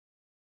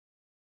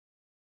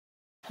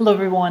Hello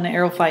everyone,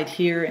 Aerophite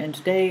here, and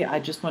today I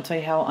just want to tell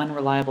you how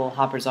unreliable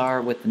hoppers are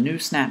with the new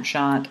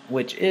snapshot,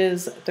 which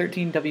is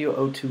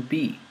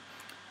 13W02B.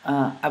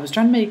 I was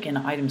trying to make an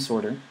item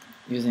sorter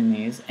using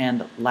these,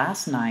 and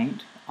last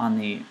night on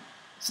the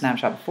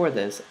snapshot before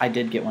this, I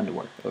did get one to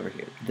work over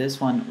here.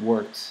 This one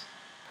works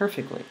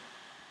perfectly,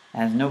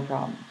 has no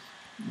problems.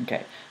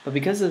 Okay, but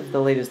because of the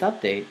latest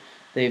update,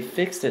 they've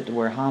fixed it to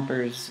where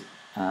hoppers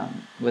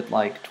with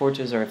like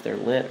torches or if they're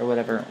lit or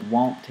whatever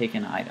won't take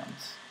in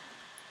items.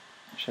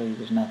 I'll show you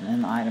there's nothing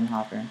in the item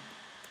hopper.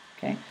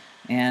 Okay,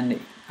 and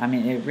I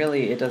mean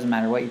it doesn't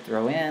matter what you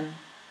throw in,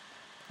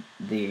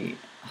 the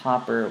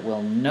hopper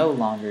will no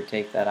longer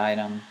take that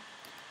item.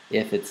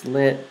 If it's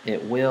lit,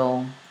 it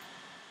will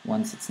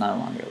once it's no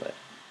longer lit.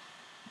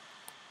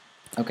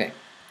 Okay,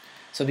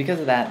 so because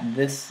of that,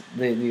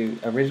 the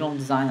original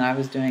design that I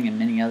was doing and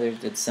many others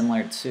did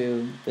similar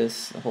to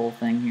this whole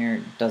thing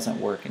here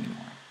doesn't work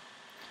anymore.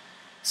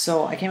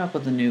 So I came up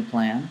with a new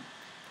plan.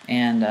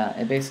 And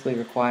it basically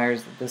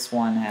requires that this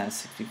one has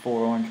 64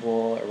 orange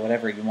wool or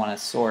whatever you want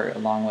to sort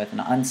along with an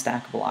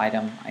unstackable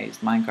item. I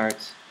used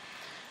minecarts.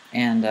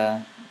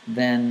 And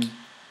then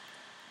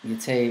you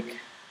take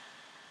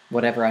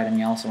whatever item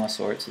you also want to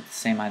sort, so it's the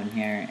same item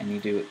here, and you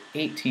do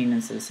 18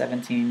 instead of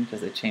 17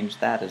 because they changed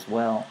that as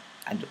well.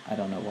 I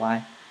don't know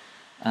why.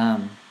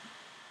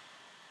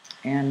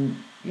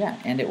 And yeah,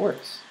 and it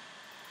works.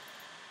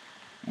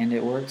 And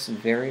it works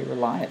very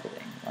reliably.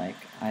 Like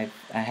I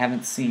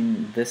haven't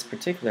seen this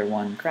particular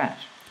one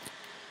crash.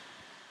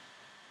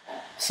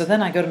 So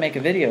then I go to make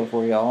a video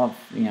for y'all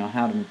of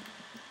how to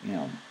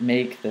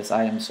make this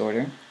item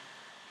sorter,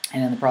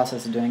 and in the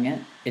process of doing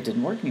it, it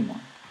didn't work anymore.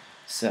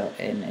 So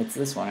and it's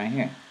this one right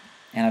here,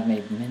 and I've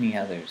made many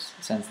others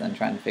since then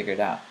trying to figure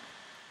it out.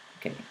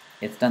 Okay,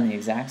 it's done the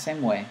exact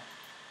same way.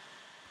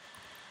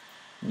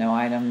 No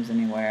items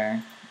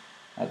anywhere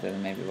other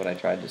than maybe what I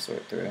tried to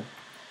sort through.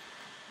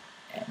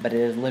 But it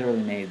is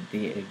literally made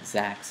the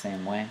exact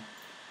same way.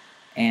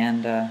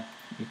 And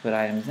you put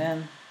items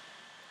in,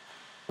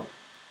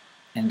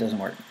 and it doesn't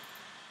work.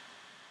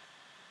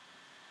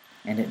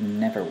 And it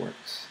never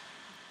works.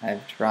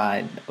 I've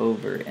tried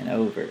over and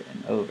over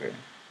and over. It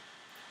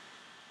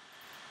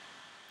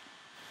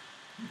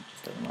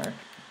just doesn't work.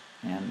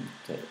 And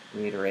to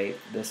reiterate,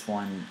 this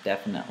one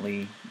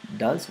definitely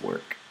does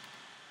work.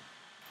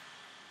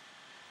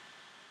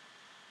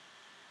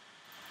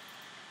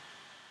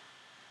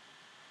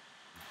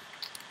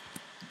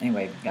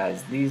 Anyway,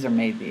 guys, these are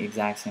made the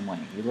exact same way.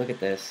 You look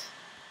at this.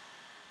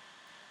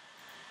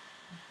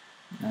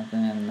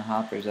 Nothing in the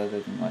hoppers other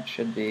than what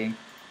should be.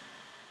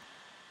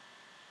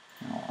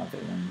 No, other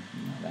than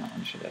that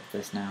one should have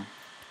this now.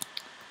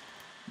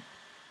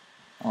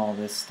 All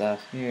this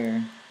stuff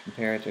here,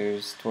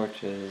 comparators,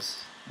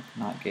 torches,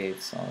 not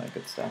gates, all that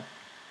good stuff.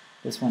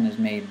 This one is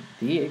made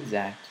the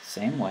exact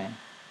same way.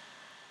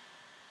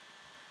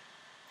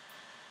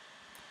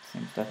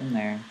 Same stuff in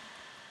there.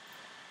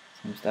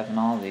 Same stuff in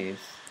all of these.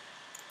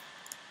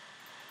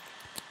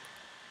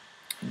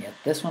 And yet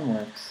this one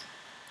works,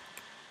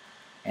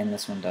 and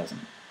this one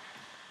doesn't.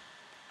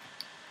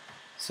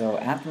 So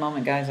at the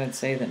moment, guys, I'd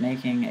say that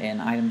making an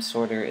item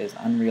sorter is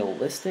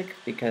unrealistic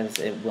because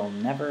it will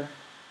never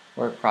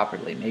work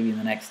properly. Maybe in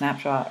the next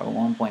snapshot or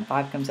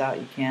 1.5 comes out,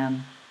 you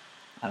can.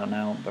 I don't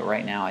know, but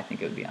right now I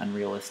think it would be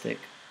unrealistic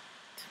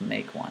to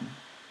make one.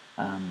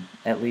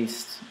 At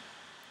least,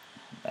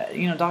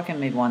 Dokken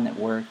made one that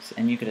worked,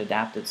 and you could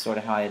adapt it sort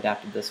of how I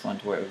adapted this one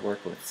to where it would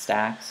work with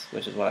stacks,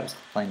 which is what I was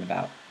complaining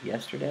about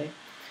yesterday.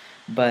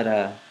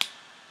 But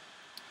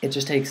it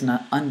just takes an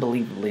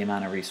unbelievably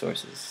amount of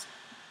resources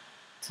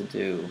to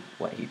do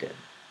what he did.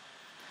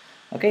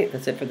 Okay,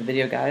 that's it for the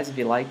video, guys. If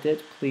you liked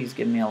it, please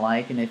give me a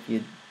like, and if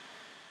you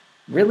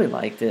really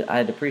liked it,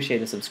 I'd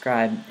appreciate a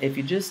subscribe. If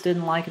you just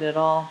didn't like it at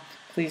all,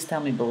 please tell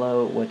me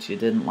below what you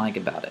didn't like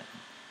about it.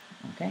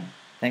 Okay,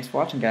 thanks for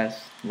watching, guys.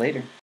 Later.